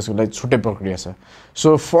भएको छ भने त्यसको लागि छुट्टै प्रक्रिया छ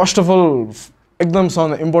सो फर्स्ट अफ अल एकदम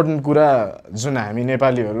इम्पोर्टेन्ट कुरा जुन हामी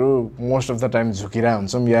नेपालीहरू मोस्ट अफ द टाइम झुकिरहेको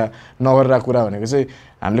हुन्छौँ या नगरेको कुरा भनेको चाहिँ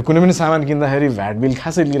हामीले कुनै पनि सामान किन्दाखेरि भ्याट बिल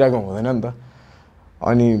खासै लिइरहेको हुँदैन नि त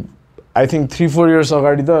अनि आई थिङ्क 3-4 इयर्स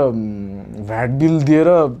अगाडि त भ्याट बिल दिएर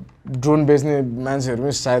ड्रोन बेच्ने मान्छेहरू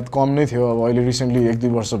पनि सायद कम नै थियो अब अहिले रिसेन्टली 1-2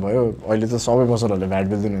 वर्ष भयो अहिले त सबै पसलहरूले भ्याट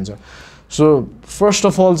बिल दिनुहुन्छ सो फर्स्ट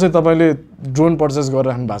अफ अल चाहिँ तपाईँले ड्रोन पर्चेस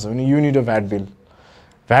गरिराख्नु भएको छ भने you need a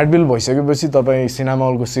VAT bill भइसकेपछि तपाईँ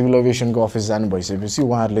सिनामलको सिभिल एभिएसनको अफिस जानु भइसकेपछि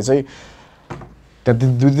उहाँहरूले चाहिँ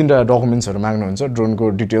त्यहाँ 2-3टा डकुमेन्ट्सहरू माग्नुहुन्छ ड्रोनको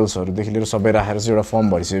डिटेल्सहरूदेखि लिएर सबै राखेर चाहिँ एउटा फर्म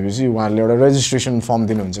भरिसकेपछि उहाँहरूले एउटा रेजिस्ट्रेसन फर्म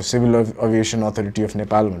दिनुहुन्छ civil aviation authority of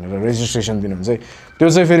Nepal भनेर रेजिस्ट्रेसन दिनुहुन्छ त्यो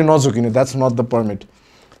चाहिँ फेरि नझुकिनु द्याट्स नट द पर्मिट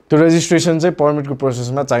त्यो रेजिस्ट्रेसन चाहिँ पर्मिटको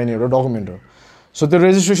प्रोसेसमा चाहिने एउटा डकुमेन्ट हो सो त्यो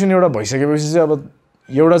रेजिस्ट्रेसन एउटा भइसकेपछि चाहिँ अब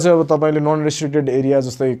एउटा चाहिँ अब तपाईँले नन रेस्ट्रिक्टेड एरिया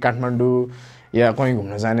जस्तै काठमाडौँ या कहीँ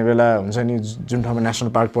घुम्न जाने बेला हुन्छ नि जुन ठाउँमा नेसनल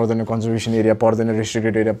पार्क पर्दैन कन्जर्भेसन एरिया पर्दैन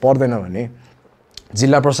रेस्ट्रिक्टेड एरिया पर्दैन भने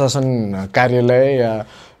जिल्ला प्रशासन कार्यालय या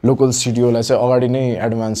लोकल सिडिओलाई चाहिँ अगाडि नै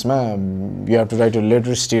एडभान्समा you have to right a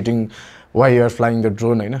letter स्टेटिङ why you are flying the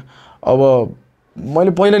drone होइन अब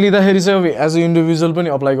मैले पहिला लिँदाखेरि चाहिँ अब एज अ इन्डिभिजुअल पनि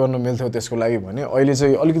अप्लाई गर्न मिल्थ्यो त्यसको लागि भने अहिले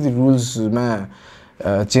चाहिँ अलिकति रुल्समा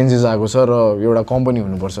चेन्जेस आएको छ र एउटा कम्पनी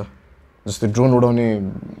हुनुपर्छ जस्तै ड्रोन उडाउने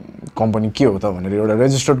कम्पनी के हो त भनेर एउटा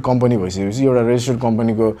रेजिस्टर्ड कम्पनी भइसकेपछि एउटा रेजिस्टर्ड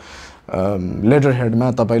कम्पनीको लेटर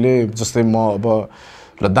हेडमा तपाईँले जस्तै म अब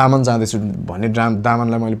ल दामन जाँदैछु भने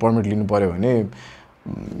दामनलाई मैले पर्मिट लिनु पऱ्यो भने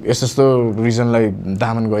यस्तो रिजनलाई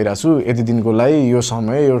दामन गइरहेको छु यति दिनको लागि यो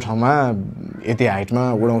समय यो ठाउँमा यति हाइटमा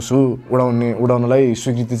उडाउनलाई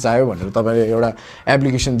स्वीकृति चाहियो भनेर तपाईँले एउटा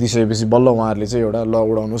एप्लिकेसन दिइसकेपछि बल्ल उहाँहरूले चाहिँ एउटा ल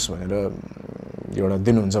उडाउनुहोस् भनेर एउटा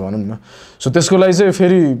दिनुहुन्छ भनौँ न सो त्यसको लागि चाहिँ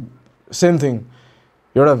फेरि सेम थिङ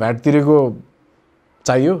एउटा भ्याट तिरेको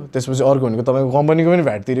चाहियो त्यसपछि अर्को भनेको तपाईँको कम्पनीको पनि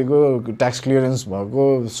भ्याट तिरेको ट्याक्स क्लियरेन्स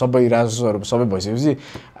भएको सबै राजस्वहरू सबै भइसकेपछि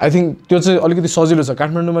आई थिङ्क त्यो चाहिँ अलिकति सजिलो छ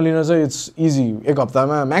काठमाडौँमा लिन चाहिँ इट्स इजी 1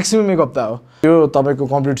 हप्तामा म्याक्सिमम् 1 हप्ता हो त्यो तपाईँको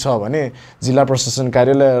कम्प्लिट छ भने जिल्ला प्रशासन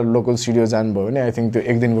कार्यालय लोकल सिडिओ जानुभयो भने आई थिङ्क त्यो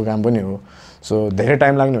 1 दिनको काम पनि हो सो धेरै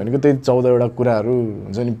टाइम लाग्ने भनेको त्यही 14वटा कुराहरू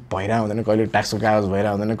हुन्छ नि भइरहेको हुँदैन कहिले ट्याक्सको कागज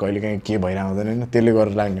भइरहेको हुँदैन कहिले काहीँ के भइरहेको हुँदैन होइन त्यसले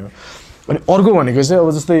गरेर लाग्ने हो अनि अर्को भनेको चाहिँ अब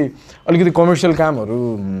जस्तै अलिकति कमर्सियल कामहरू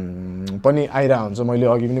पनि आइरहेको हुन्छ मैले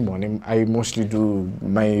अघि पनि भने आई मोस्टली डु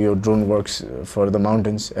माई यो drone works for the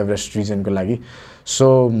mountains Everest रिजनको लागि सो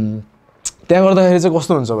त्यहाँ गर्दाखेरि चाहिँ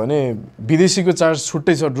कस्तो हुन्छ भने विदेशीको चार्ज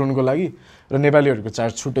छुट्टै छ ड्रोनको लागि र नेपालीहरूको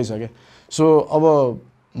चार्ज छुट्टै छ क्या सो अब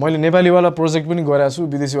मैले नेपालीवाला प्रोजेक्ट पनि गरेको छु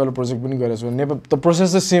विदेशीवाला प्रोजेक्ट पनि गरेको छु त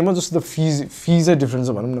प्रोसेस चाहिँ सेम हो जस्तो फी चाहिँ डिफ्रेन्ट छ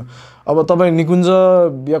भनौँ न अब तपाईँ निकुञ्ज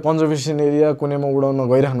या कन्जर्भेसन एरिया कुनैमा उडाउन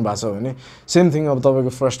गइराख्नु भएको छ भने सेम थिङ अब तपाईँको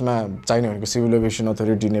फर्स्टमा चाहिने भनेको सिभिल एभिएसन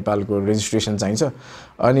अथोरिटी नेपालको रेजिस्ट्रेसन चाहिन्छ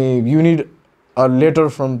अनि you need a letter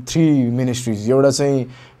from 3 ministries एउटा चाहिँ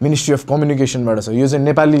मिनिस्ट्री अफ कम्युनिकेसनबाट छ यो चाहिँ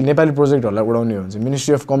नेपाली प्रोजेक्टहरूलाई उडाउने हो भने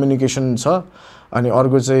मिनिस्ट्री अफ कम्युनिकेसन छ अनि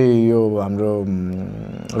अर्को चाहिँ यो हाम्रो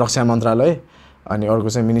रक्षा मन्त्रालय अनि अर्को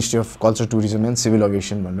चाहिँ ministry of culture tourism and civil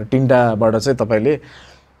aviation भनेर 3टाबाट चाहिँ तपाईँले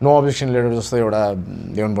नो अब्जेक्सन लेटर जस्तो एउटा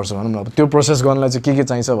ल्याउनुपर्छ भनौँ न अब त्यो प्रोसेस गर्नलाई चाहिँ के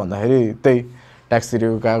चाहिन्छ भन्दाखेरि त्यही ट्याक्स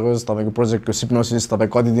तिरेको कागज तपाईँको प्रोजेक्टको सिप्नोसिस तपाईँ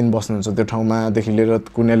कति दिन बस्नुहुन्छ त्यो ठाउँमादेखि लिएर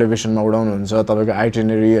कुन एलिभेसनमा उडाउनुहुन्छ तपाईँको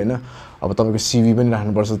आइटिनरी होइन अब तपाईँको सिभी पनि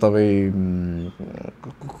राख्नुपर्छ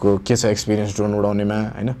तपाईँको के छ एक्सपिरियन्स ड्रोन उडाउनेमा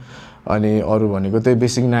होइन अनि अरू भनेको त्यही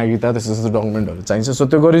बेसिक नागरिकता त्यस्तो त्यस्तो डकुमेन्टहरू चाहिन्छ सो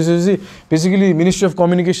त्यो गरिसकेपछि बेसिकली मिनिस्ट्री अफ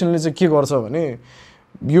कम्युनिकेसनले चाहिँ के गर्छ भने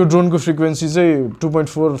यो ड्रोनको फ्रिक्वेन्सी चाहिँ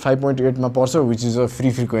 2.4 5.8मा पर्छ which is a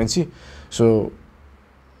free frequency so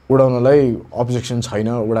उडाउनलाई objection छैन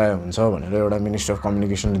उडाए हुन्छ भनेर एउटा मिनिस्ट्री अफ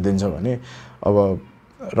कम्युनिकेसनले दिन्छ भने अब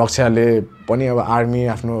रक्षाले पनि अब आर्मी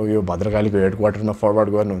आफ्नो यो भद्रकालीको हेडक्वार्टरमा फरवर्ड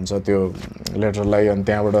गर्नुहुन्छ त्यो लेटरलाई अनि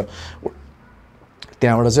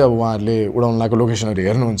त्यहाँबाट चाहिँ अब उहाँहरूले उडाउन लागेको लोकेसनहरू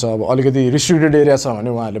हेर्नुहुन्छ अब अलिकति रिस्ट्रिक्टेड एरिया छ भने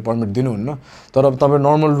उहाँहरूले पर्मिट दिनुहुन्न तर अब तपाईँ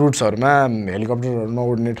नर्मल रुट्सहरूमा हेलिकप्टरहरू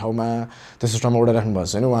नउड्ने ठाउँमा त्यस्तो ठाउँमा उडाइराख्नु भएको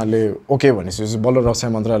छ भने उहाँहरूले ओके भनेपछि बल्ल रक्षा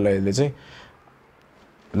मन्त्रालयले चाहिँ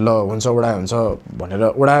ल हुन्छ उडाए हुन्छ भनेर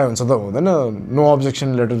उडाए हुन्छ त हुँदैन नो अब्जेक्सन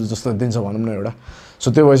लेटर जस्तो दिन्छ भनौँ न एउटा सो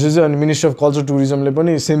त्यो भएपछि चाहिँ अनि मिनिस्ट्री अफ कल्चर टुरिज्मले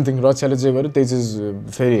पनि सेम थिङ रक्षाले जे गर्यो त्यही चिज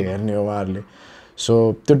फेरि हेर्ने हो उहाँहरूले सो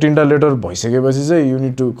त्यो 3टा लेटर भइसकेपछि चाहिँ यु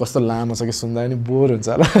निड टु कस्तो लामो छ कि सुन्दा नि बोर हुन्छ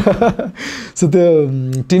होला सो त्यो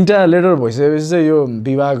 3टा लेटर भइसकेपछि चाहिँ यो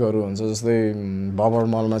विभागहरू हुन्छ जस्तै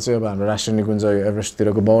बबरमलमा चाहिँ अब हाम्रो राष्ट्रिय निकुञ्ज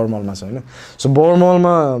एभरेस्टतिरको बबरमलमा छ होइन सो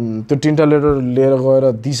बबरमलमा त्यो 3टा लेटर लिएर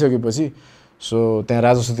गएर दिइसकेपछि सो त्यहाँ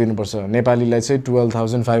राजस्व तिर्नुपर्छ नेपालीलाई चाहिँ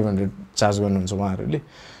 12,500 चार्ज गर्नुहुन्छ उहाँहरूले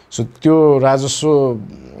सो त्यो राजस्व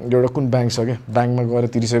एउटा कुन ब्याङ्क छ क्या ब्याङ्कमा गएर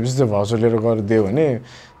तिरिसकेपछि त्यो भाउचर लिएर गएर दियो भने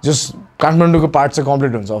जस्ट काठमाडौँको पार्ट चाहिँ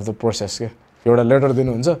कम्प्लिट हुन्छ अफ द प्रोसेस क्या एउटा लेटर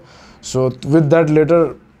दिनुहुन्छ सो विथ द्याट लेटर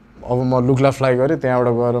अब म लुक्ला फ्लाइ गरेँ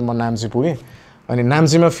त्यहाँबाट गएर म नाम्ची पुगेँ अनि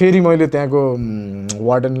नाम्चीमा फेरि मैले त्यहाँको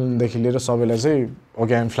वार्डनदेखि लिएर सबैलाई चाहिँ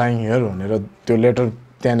ओके आइएम फ्लाइङ हियर भनेर त्यो लेटर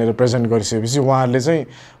त्यहाँनिर प्रेजेन्ट गरिसकेपछि उहाँहरूले चाहिँ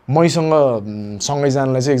मैसँग सँगै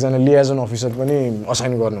जानलाई चाहिँ एकजना लिएजन अफिसर पनि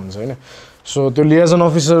असाइन गर्नुहुन्छ होइन सो त्यो लिएजन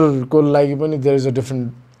अफिसरको लागि पनि there is a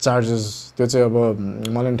different charges त्यो चाहिँ अब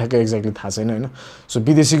मलाई ठ्याक्कै एक्ज्याक्टली थाहा छैन होइन सो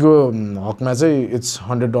विदेशीको हकमा चाहिँ इट्स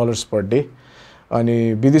 $100 पर डे अनि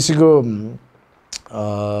विदेशीको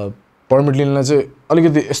पर्मिट लिनलाई चाहिँ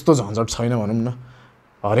अलिकति यस्तो झन्झट छैन भनौँ न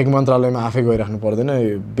हरेक मन्त्रालयमा आफै गइराख्नु पर्दैन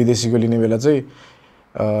विदेशीको लिने बेला चाहिँ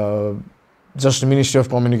जस्ट मिनिस्ट्री अफ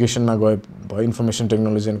कम्युनिकेसनमा गए भयो इन्फर्मेसन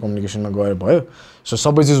टेक्नोलोजी एन्ड कम्युनिकेसनमा गएर भयो सो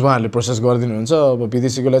सबै चिज उहाँहरूले प्रोसेस गरिदिनुहुन्छ अब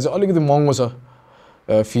विदेशीकोलाई चाहिँ अलिकति महँगो छ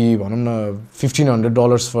फी भनौँ न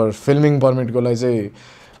 $1,500 फर फिल्मिङ पर्मिटको लागि चाहिँ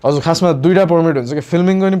अझ खासमा 2टा पर्मिट हुन्छ कि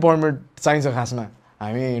फिल्मिङको नि पर्मिट चाहिन्छ खासमा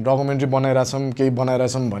हामी डकुमेन्ट्री बनाइरहेछौँ केही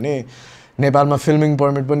बनाइरहेछौँ भने नेपालमा फिल्मिङ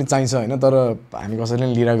पर्मिट पनि चाहिन्छ होइन तर हामी कसैले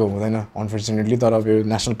पनि लिइरहेको हुँदैन अनफर्चुनेटली तर अब यो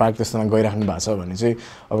नेसनल पार्क त्यस्तोमा गइराख्नु भएको छ भने चाहिँ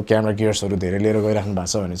अब क्यामेरा गियर्सहरू धेरै लिएर गइराख्नु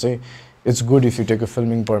भएको छ भने चाहिँ it's good if you take a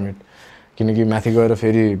filming permit किनकि माथि गएर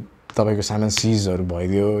फेरि तपाईँको सामान सिजहरू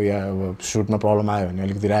भइदियो या अब सुटमा प्रब्लम आयो भने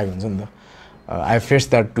अलिकति रागेको हुन्छ नि त आई फेस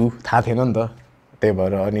द्याट टु थाहा थिएन नि त त्यही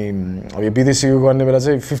भएर अनि अब यो विदेशीको गर्ने बेला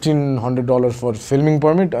चाहिँ $1,500 फर फिल्मिङ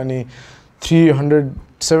पर्मिट अनि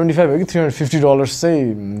 $375 हो कि $350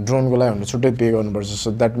 चाहिँ ड्रोनको लागि भनेर छुट्टै पे गर्नुपर्छ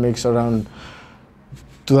सो द्याट मेक्स अराउन्ड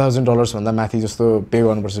 $2,000 भन्दा माथि जस्तो पे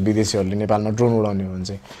गर्नुपर्छ विदेशीहरूले नेपालमा ड्रोन उडाउने हो भने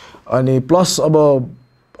चाहिँ अनि प्लस अब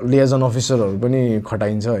लिएजन अफिसरहरू पनि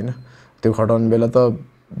खटाइन्छ होइन त्यो खटाउने बेला त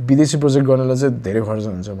विदेशी प्रोजेक्ट गर्नलाई चाहिँ धेरै खर्च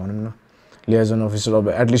हुन्छ भनौँ न लिएजन अफिसर अब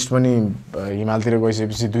एटलिस्ट पनि हिमालतिर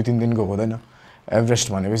गइसकेपछि 2-3 दिनको हुँदैन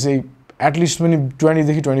एभरेस्ट भनेपछि एटलिस्ट पनि 20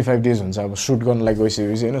 to 25 डेज हुन्छ अब सुट गर्नलाई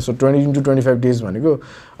गइसकेपछि होइन सो 20 into 25 डेज भनेको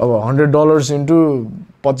अब $100 इन्टु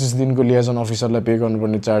 25 दिनको लिएजन अफिसरलाई पे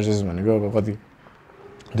गर्नुपर्ने चार्जेस भनेको अब कति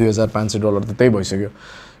 $2,500 त त्यही भइसक्यो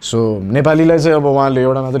सो नेपालीलाई चाहिँ अब उहाँले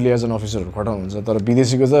एउटा मात्र लिएजन अफिसरहरू खटाउनुहुन्छ तर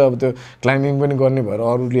विदेशीको चाहिँ अब त्यो क्लाइम्बिङ पनि गर्ने भएर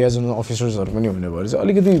अरू लिएजन अफिसर्सहरू पनि हुने भएर चाहिँ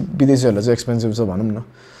अलिकति विदेशीहरूलाई चाहिँ एक्सपेन्सिभ छ भनौँ न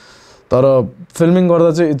तर फिल्मिङ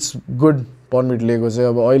गर्दा चाहिँ इट्स गुड पर्मिट लिएको चाहिँ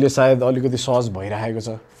अब अहिले सायद अलिकति सहज भइरहेको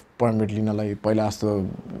छ पर्मिट लिनलाई पहिला जस्तो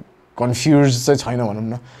कन्फ्युज चाहिँ छैन भनौँ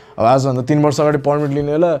न अब आजभन्दा 3 वर्ष अगाडि पर्मिट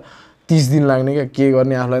लिनेलाई 30 दिन लाग्ने क्या के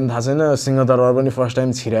गर्ने आफूलाई पनि थाहा छैन सिंहदरबार पनि फर्स्ट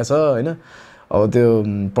टाइम छिरेछ होइन अब त्यो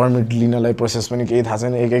पर्मिट लिनलाई प्रोसेस पनि केही थाहा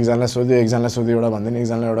छैन एकजनालाई सोध्यो एउटा भन्दिने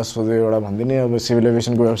एकजनालाई एउटा सोध्यो एउटा भन्दिने अब सिभिल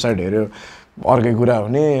एभिएसनको वेबसाइट हेऱ्यो अर्कै कुरा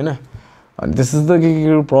हुने होइन अनि त्यस्तो त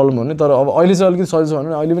के प्रब्लम हुने तर अब अहिले चाहिँ अलिकति सजिलो छ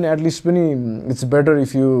भने अहिले पनि एटलिस्ट पनि इट्स बेटर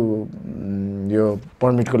इफ यु यो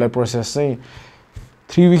पर्मिटको लागि प्रोसेस चाहिँ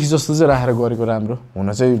 3 weeks जस्तो चाहिँ राखेर गरेको राम्रो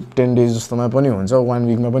हुन चाहिँ 10 days जस्तोमा पनि हुन्छ 1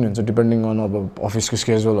 weekमा पनि हुन्छ डिपेन्डिङ अन अब अफिसको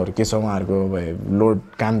स्केड्युलहरू के छ उहाँहरूको लोड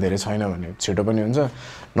काम धेरै छैन भने छिटो पनि हुन्छ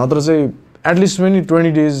नत्र चाहिँ एटलिस्ट पनि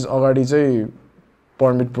 20 days अगाडि चाहिँ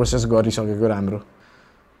पर्मिट प्रोसेस गरिसकेको राम्रो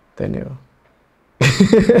त्यही नै हो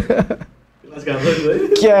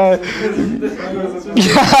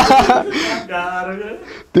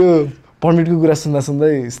त्यो पर्मिटको कुरा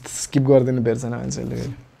सुन्दै स्किप गरिदिनु बेर छैन मान्छेले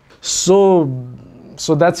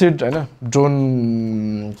सो द्याट्स इट होइन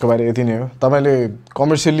ड्रोनको बारे यति नै हो तपाईँले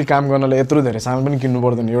कमर्सियली काम गर्नलाई यत्रो धेरै सामान पनि किन्नु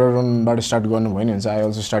पर्दैन एउटा ड्रोनबाट स्टार्ट गर्नुभयो नि हुन्छ आई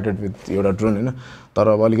अल्सो स्टार्टेड विथ एउटा ड्रोन होइन तर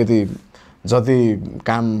अब अलिकति जति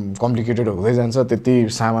काम कम्प्लिकेटेड हुँदै जान्छ त्यति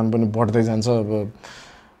सामान पनि बढ्दै जान्छ अब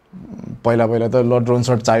पहिला त ल ड्रोन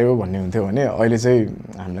सर्ट चाहियो भन्ने हुन्थ्यो भने अहिले चाहिँ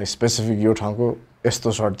हामीलाई स्पेसिफिक यो ठाउँको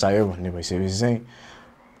यस्तो सर्ट चाहियो भन्ने भइसकेपछि चाहिँ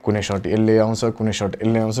कुनै सर्ट यसले आउँछ कुनै सर्ट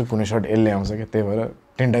यसले आउँछ कुनै सर्ट यसले आउँछ क्या त्यही भएर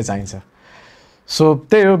 10टा चाहिन्छ सो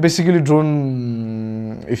त्यही हो basically drone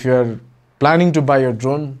if you are planning to buy a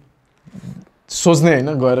drone सोच्ने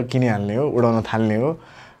होइन गएर किनिहाल्ने हो उडाउन थाल्ने हो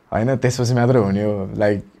होइन त्यसपछि मात्रै हुने हो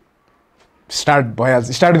लाइक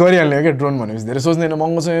स्टार्ट गरिहाल्ने हो क्या ड्रोन भनेपछि धेरै सोच्दैन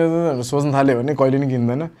महँगो छ सोच्न थाल्यो भने कहिले नि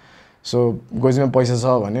किन्दैन सो गोजीमा पैसा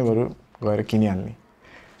छ भने बरु गएर किनिहाल्ने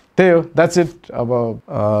त्यही हो द्याट्स इट अब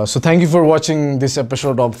so thank you for watching this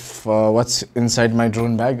episode of what's inside my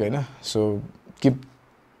drone bag होइन so keep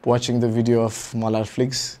watching the video of Malhar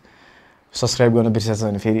flix subscribe गर्न बिर्सेछ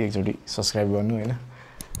भने फेरि एकचोटि सब्सक्राइब गर्नु होइन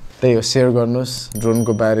त्यही हो सेयर गर्नुहोस्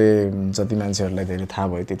ड्रोनको बारे जति मान्छेहरूलाई धेरै थाहा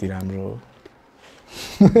भयो त्यति राम्रो हो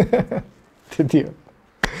त्यति हो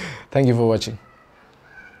थ्याङ्क यू फर वाचिङ